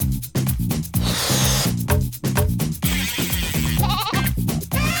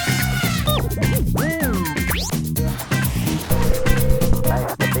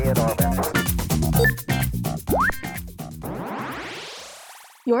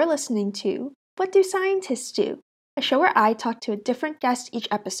You're listening to What Do Scientists Do? A show where I talk to a different guest each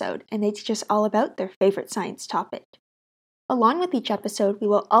episode and they teach us all about their favorite science topic. Along with each episode, we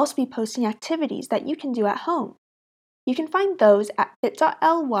will also be posting activities that you can do at home. You can find those at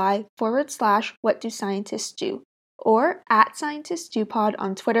bit.ly/What Do Scientists Do or at ScientistsDoPod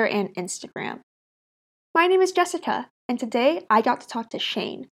on Twitter and Instagram. My name is Jessica, and today I got to talk to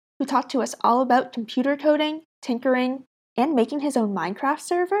Shane, who talked to us all about computer coding, tinkering, and making his own Minecraft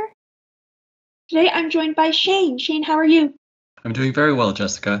server. Today I'm joined by Shane. Shane, how are you? I'm doing very well,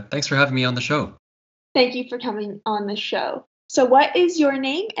 Jessica. Thanks for having me on the show. Thank you for coming on the show. So what is your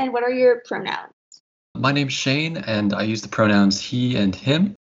name and what are your pronouns? My name's Shane, and I use the pronouns he and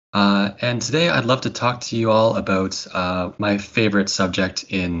him. And today I'd love to talk to you all about my favorite subject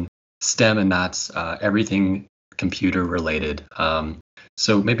in STEM, and that's everything computer related.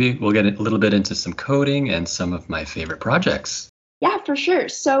 So maybe we'll get a little bit into some coding and some of my favorite projects. Yeah, for sure.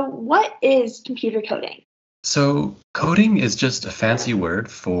 So what is computer coding? So coding is just a fancy word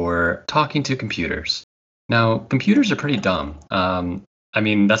for talking to computers. Now, computers are pretty dumb.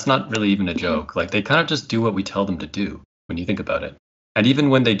 That's not really even a joke. Like, they kind of just do what we tell them to do when you think about it. And even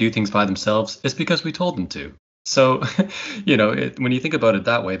when they do things by themselves, it's because we told them to. So, when you think about it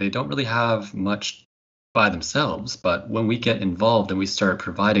that way, they don't really have much by themselves. But when we get involved and we start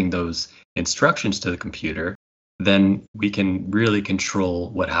providing those instructions to the computer, then we can really control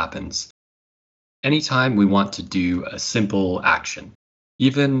what happens. Anytime we want to do a simple action,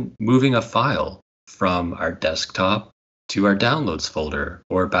 even moving a file from our desktop to our downloads folder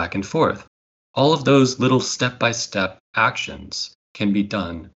or back and forth, all of those little step-by-step actions can be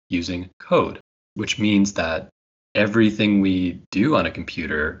done using code, which means that everything we do on a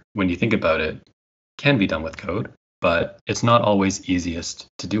computer, when you think about it, can be done with code, but it's not always easiest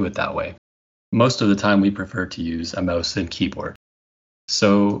to do it that way. Most of the time, we prefer to use a mouse and keyboard.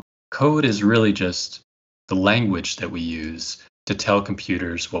 So code is really just the language that we use to tell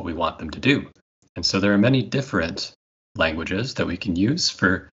computers what we want them to do. And so there are many different languages that we can use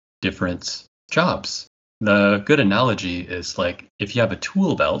for different jobs. The good analogy is like if you have a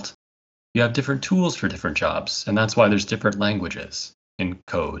tool belt, you have different tools for different jobs. And that's why there's different languages in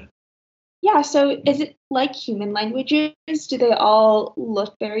code. Yeah, so is it like human languages? Do they all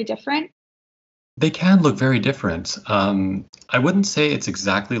look very different? They can look very different. I wouldn't say it's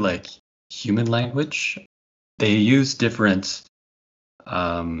exactly like human language. They use different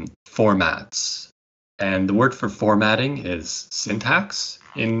formats. And the word for formatting is syntax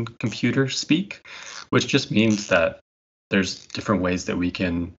in computer speak, which just means that there's different ways that we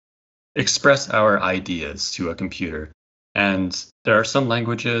can express our ideas to a computer. And there are some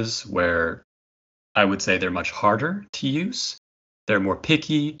languages where I would say they're much harder to use. They're more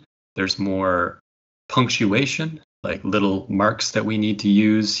picky. There's more punctuation, like little marks that we need to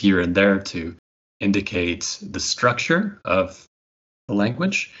use here and there to indicate the structure of the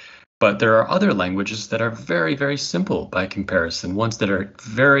language. But there are other languages that are very, very simple by comparison, ones that are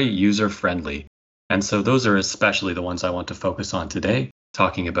very user-friendly. And so those are especially the ones I want to focus on today,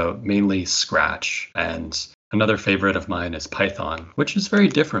 talking about mainly Scratch. And another favorite of mine is Python, which is very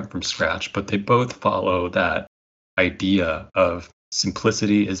different from Scratch, but they both follow that idea of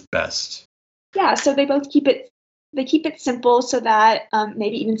simplicity is best. Yeah, so they both keep it simple so that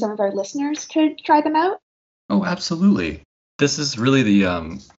maybe even some of our listeners could try them out. Oh, absolutely. This is really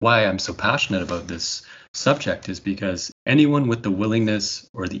the why I'm so passionate about this subject, is because anyone with the willingness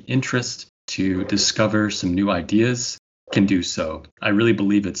or the interest to discover some new ideas can do so. I really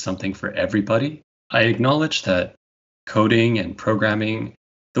believe it's something for everybody. I acknowledge that coding and programming,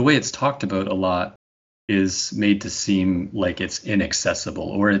 the way it's talked about a lot, is made to seem like it's inaccessible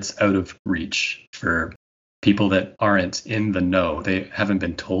or it's out of reach for people that aren't in the know. They haven't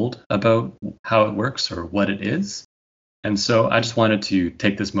been told about how it works or what it is. And so I just wanted to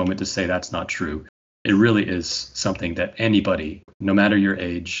take this moment to say that's not true. It really is something that anybody, no matter your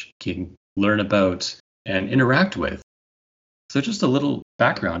age, can learn about and interact with. So just a little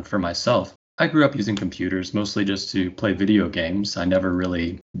background for myself. I grew up using computers mostly just to play video games. I never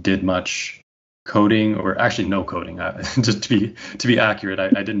really did much coding, or actually no coding. Just to be accurate,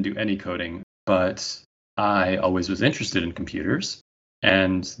 I didn't do any coding, but I always was interested in computers.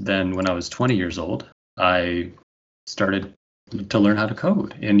 And then when I was 20 years old, I started to learn how to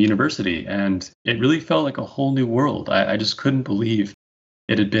code in university, and it really felt like a whole new world. I just couldn't believe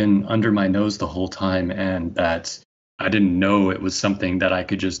it had been under my nose the whole time, and that I didn't know it was something that I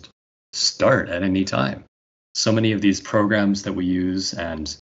could just start at any time. So many of these programs that we use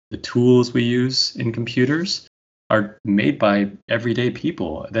and the tools we use in computers are made by everyday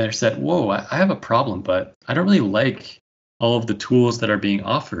people. They're said, whoa, I have a problem, but I don't really like all of the tools that are being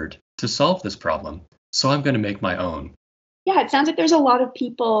offered to solve this problem. So I'm going to make my own. Yeah, it sounds like there's a lot of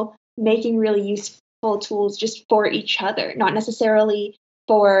people making really useful tools just for each other, not necessarily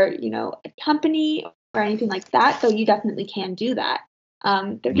for, a company or anything like that, though you definitely can do that.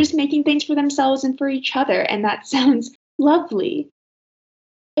 They're Mm. just making things for themselves and for each other, and that sounds lovely.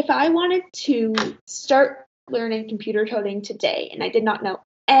 If I wanted to start learning computer coding today and I did not know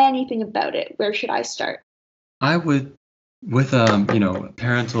anything about it, where should I start? I would, with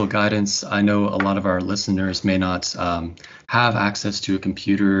parental guidance. I know a lot of our listeners may not have access to a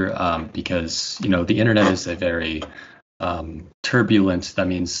computer because the internet is a very turbulent, that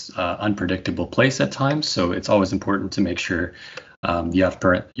means unpredictable place at times. So it's always important to make sure you have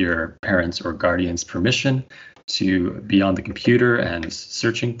your parents or guardians' permission to be on the computer and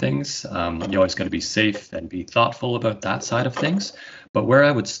searching things. You always got to be safe and be thoughtful about that side of things. But where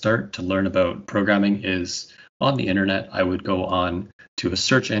I would start to learn about programming is on the internet. I would go on to a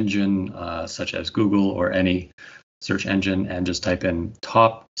search engine such as Google or any search engine and just type in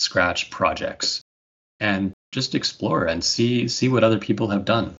top Scratch projects and just explore and see what other people have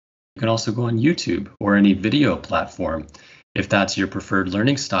done. You can also go on YouTube or any video platform if that's your preferred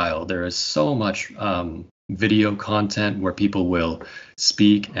learning style. There is so much video content where people will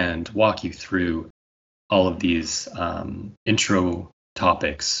speak and walk you through all of these intro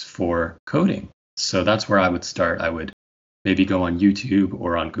topics for coding. So that's where I would start. I would maybe go on YouTube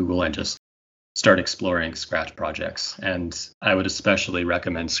or on Google and just start exploring Scratch projects. And I would especially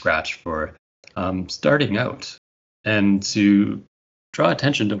recommend Scratch for starting out. And to draw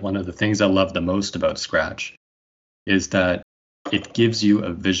attention to one of the things I love the most about Scratch is that it gives you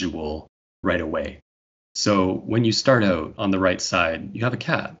a visual right away. So when you start out on the right side, you have a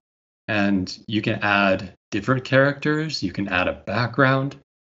cat and you can add different characters, you can add a background,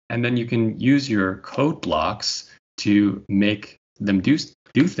 and then you can use your code blocks to make them do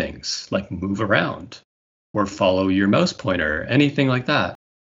things like move around or follow your mouse pointer, anything like that.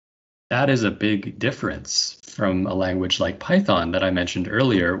 That is a big difference from a language like Python that I mentioned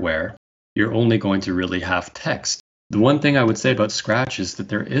earlier, where you're only going to really have text. The one thing I would say about Scratch is that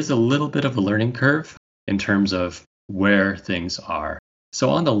there is a little bit of a learning curve in terms of where things are. So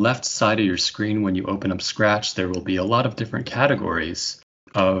on the left side of your screen, when you open up Scratch, there will be a lot of different categories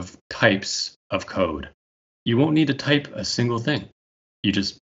of types of code. You won't need to type a single thing. You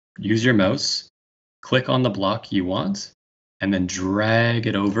just use your mouse, click on the block you want, and then drag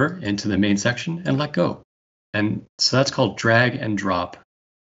it over into the main section and let go. And so that's called drag and drop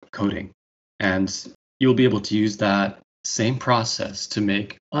coding. And you'll be able to use that same process to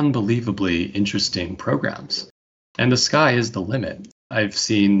make unbelievably interesting programs. And the sky is the limit. I've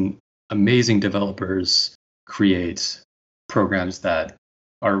seen amazing developers create programs that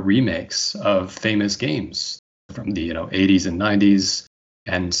are remakes of famous games from the 80s and 90s,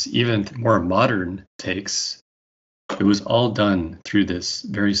 and even more modern takes. It was all done through this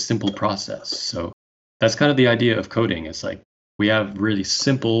very simple process. So that's kind of the idea of coding. It's like we have really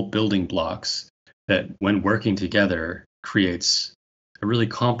simple building blocks that, when working together, creates a really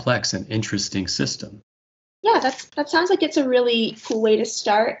complex and interesting system. Yeah, that sounds like it's a really cool way to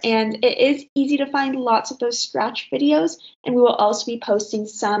start, and it is easy to find lots of those Scratch videos, and we will also be posting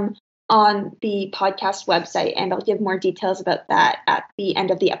some on the podcast website, and I'll give more details about that at the end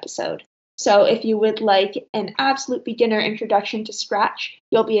of the episode. So if you would like an absolute beginner introduction to Scratch,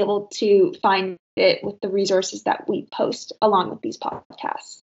 you'll be able to find it with the resources that we post along with these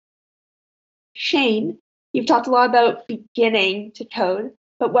podcasts. Shane, you've talked a lot about beginning to code,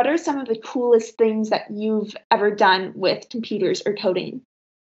 but what are some of the coolest things that you've ever done with computers or coding?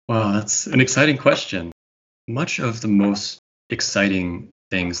 Wow, that's an exciting question. Much of the most exciting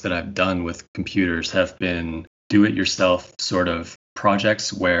things that I've done with computers have been do-it-yourself sort of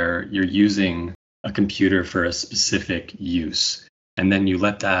projects where you're using a computer for a specific use. And then you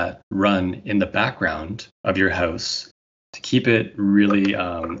let that run in the background of your house to keep it really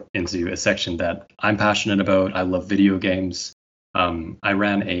into a section that I'm passionate about. I love video games. I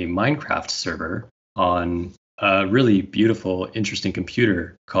ran a Minecraft server on a really beautiful, interesting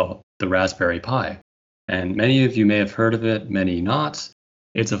computer called the Raspberry Pi. And many of you may have heard of it, many not.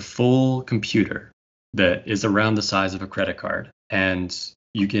 It's a full computer that is around the size of a credit card. And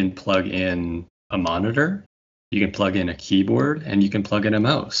you can plug in a monitor, you can plug in a keyboard, and you can plug in a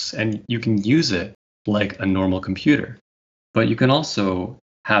mouse. And you can use it like a normal computer. But you can also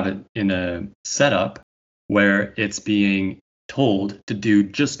have it in a setup where it's being told to do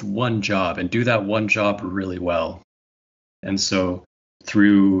just one job and do that one job really well. And so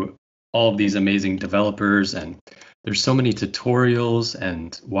through all of these amazing developers, and there's so many tutorials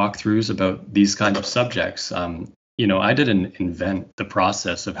and walkthroughs about these kinds of subjects. I didn't invent the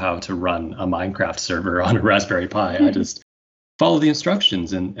process of how to run a Minecraft server on a Raspberry Pi. I just followed the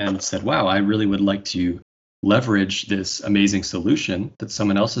instructions and said, wow, I really would like to leverage this amazing solution that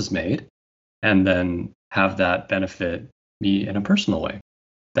someone else has made and then have that benefit me in a personal way.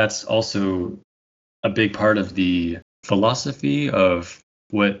 That's also a big part of the philosophy of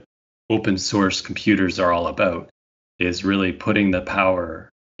what open source computers are all about, is really putting the power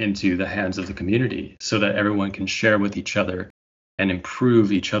into the hands of the community so that everyone can share with each other and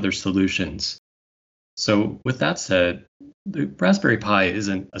improve each other's solutions. So with that said, the Raspberry Pi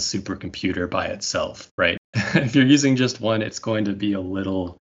isn't a supercomputer by itself, right? If you're using just one, it's going to be a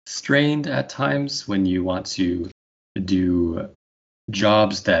little strained at times when you want to do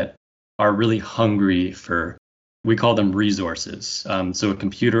jobs that are really hungry for, we call them resources. So a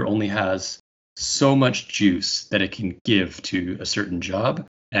computer only has so much juice that it can give to a certain job,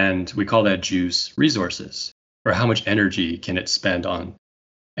 and we call that juice resources, or how much energy can it spend on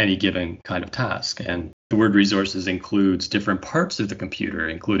any given kind of task. And the word resources includes different parts of the computer,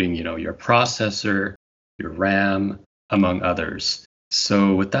 including, your processor, your RAM, among others.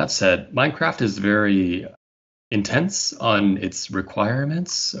 So with that said, Minecraft is very intense on its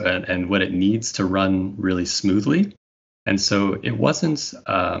requirements and what it needs to run really smoothly. And so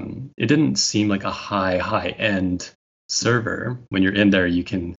it didn't seem like a high end server. When you're in there, you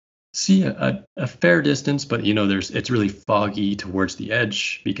can see a fair distance, but it's really foggy towards the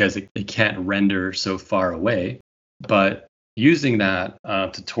edge because it can't render so far away. But using that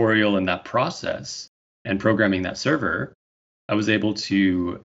tutorial and that process and programming that server, I was able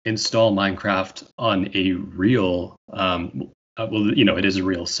to install Minecraft on a real, it is a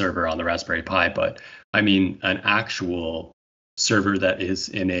real server on the Raspberry Pi, but I mean an actual server that is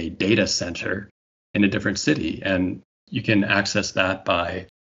in a data center in a different city. And you can access that by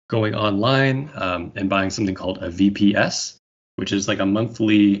going online and buying something called a VPS, which is like a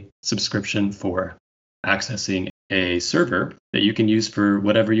monthly subscription for accessing a server that you can use for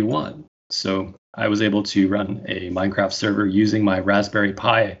whatever you want. So I was able to run a Minecraft server using my Raspberry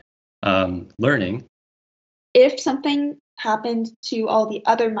Pi learning. If something happened to all the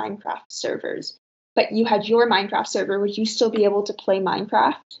other Minecraft servers, but you had your Minecraft server, would you still be able to play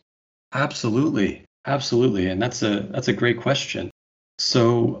Minecraft? Absolutely. Absolutely. And that's a great question.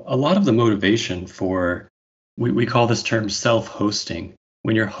 So a lot of the motivation for, we call this term self-hosting,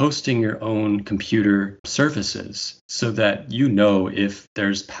 when you're hosting your own computer services so that if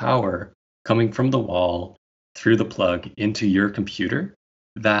there's power coming from the wall through the plug into your computer,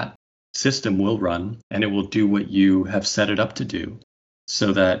 that system will run and it will do what you have set it up to do.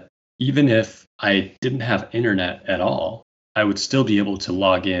 So that even if I didn't have internet at all, I would still be able to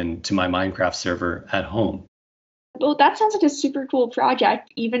log in to my Minecraft server at home. Well, that sounds like a super cool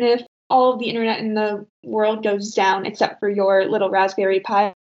project, even if all of the internet in the world goes down except for your little Raspberry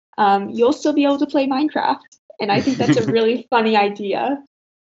Pi. You'll still be able to play Minecraft. And I think that's a really funny idea.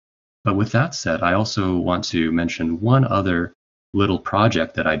 But with that said, I also want to mention one other little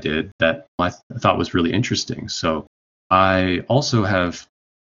project that I did that I thought was really interesting. So I also have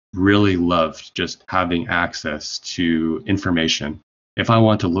really loved just having access to information. If I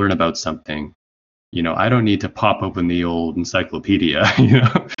want to learn about something, I don't need to pop open the old encyclopedia.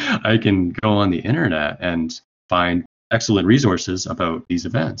 I can go on the internet and find excellent resources about these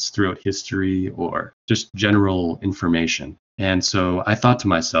events throughout history or just general information. And so I thought to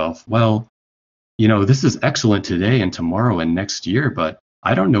myself, well, this is excellent today and tomorrow and next year, but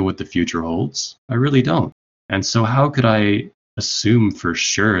I don't know what the future holds. I really don't. And so how could I assume for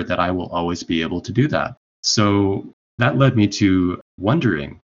sure that I will always be able to do that? So that led me to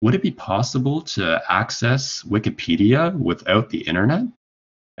wondering, would it be possible to access Wikipedia without the internet?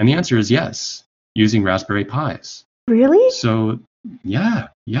 And the answer is yes, using Raspberry Pis. Really? So yeah,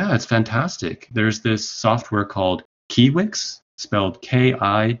 it's fantastic. There's this software called Kiwix, spelled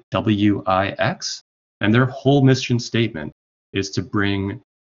Kiwix, and their whole mission statement is to bring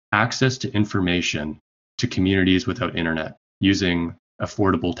access to information to communities without internet using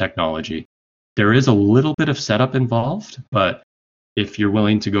affordable technology. There is a little bit of setup involved, but if you're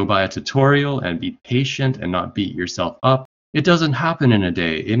willing to go by a tutorial and be patient and not beat yourself up, it doesn't happen in a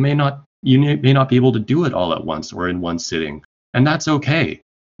day. You may not be able to do it all at once or in one sitting, and that's okay.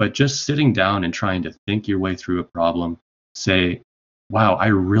 But just sitting down and trying to think your way through a problem, say, wow, I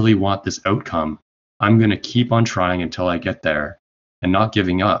really want this outcome. I'm going to keep on trying until I get there, and not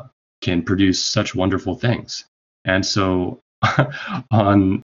giving up can produce such wonderful things. And so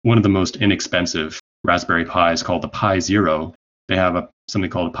on one of the most inexpensive Raspberry Pis called the Pi Zero, they have something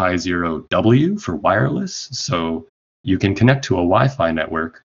called a Pi Zero W for wireless. So you can connect to a Wi-Fi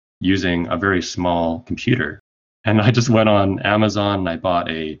network using a very small computer. And I just went on Amazon and I bought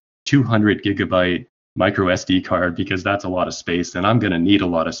a 200 gigabyte micro SD card because that's a lot of space, and I'm going to need a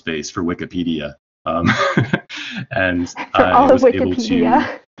lot of space for Wikipedia. Um, and For I all of was able to,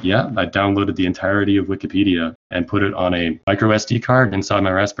 Wikipedia. yeah, I downloaded the entirety of Wikipedia and put it on a micro SD card inside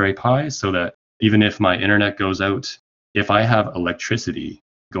my Raspberry Pi so that even if my internet goes out, if I have electricity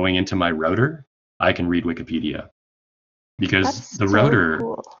going into my router, I can read Wikipedia. Because That's the so router,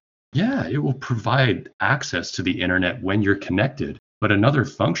 cool. yeah, it will provide access to the internet when you're connected. But another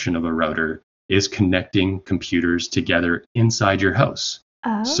function of a router is connecting computers together inside your house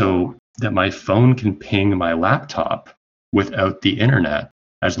Oh, so that my phone can ping my laptop without the internet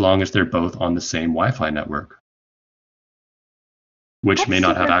as long as they're both on the same Wi-Fi network, which that's may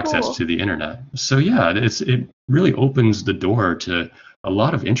not have super access cool. to the internet. So yeah, it really opens the door to a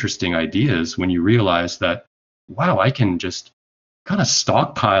lot of interesting ideas when you realize that, wow, I can just kind of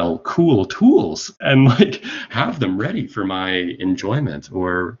stockpile cool tools and like have them ready for my enjoyment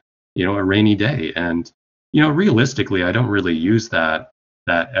or a rainy day. And realistically, I don't really use that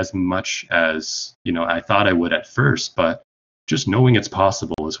as much as I thought I would at first, but just knowing it's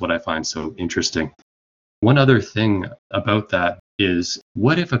possible is what I find so interesting. One other thing about that is,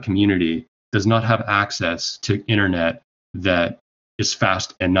 what if a community does not have access to internet that is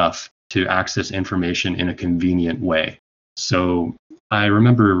fast enough to access information in a convenient way? So I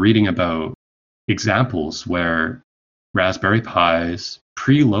remember reading about examples where Raspberry Pis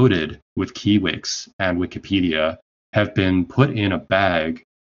preloaded with Keywix and Wikipedia have been put in a bag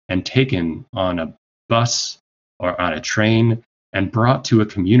and taken on a bus or on a train and brought to a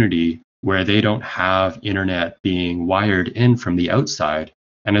community where they don't have internet being wired in from the outside.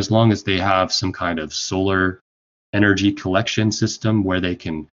 And as long as they have some kind of solar energy collection system where they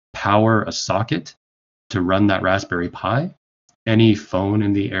can power a socket to run that Raspberry Pi, any phone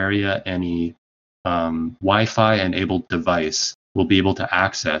in the area, any Wi-Fi enabled device will be able to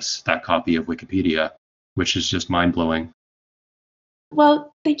access that copy of Wikipedia, which is just mind blowing.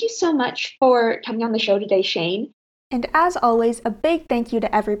 Well, thank you so much for coming on the show today, Shane. And as always, a big thank you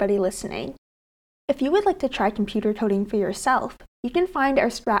to everybody listening. If you would like to try computer coding for yourself, you can find our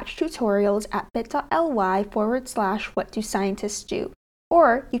Scratch tutorials at bit.ly/whatdoscientistsdo,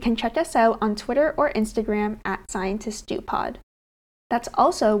 or you can check us out on Twitter or Instagram at scientistdopod. That's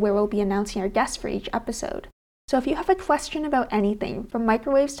also where we'll be announcing our guests for each episode. So if you have a question about anything, from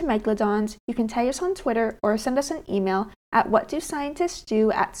microwaves to megalodons, you can tag us on Twitter or send us an email at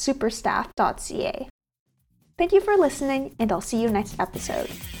whatdoscientistsdo@superstaff.ca. Thank you for listening, and I'll see you next episode.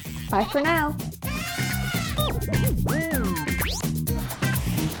 Bye for now!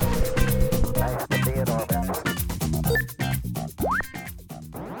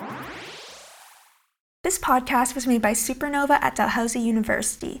 This podcast was made by Supernova at Dalhousie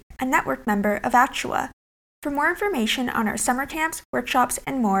University, a network member of Actua. For more information on our summer camps, workshops,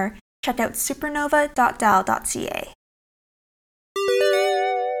 and more, check out supernova.dal.ca.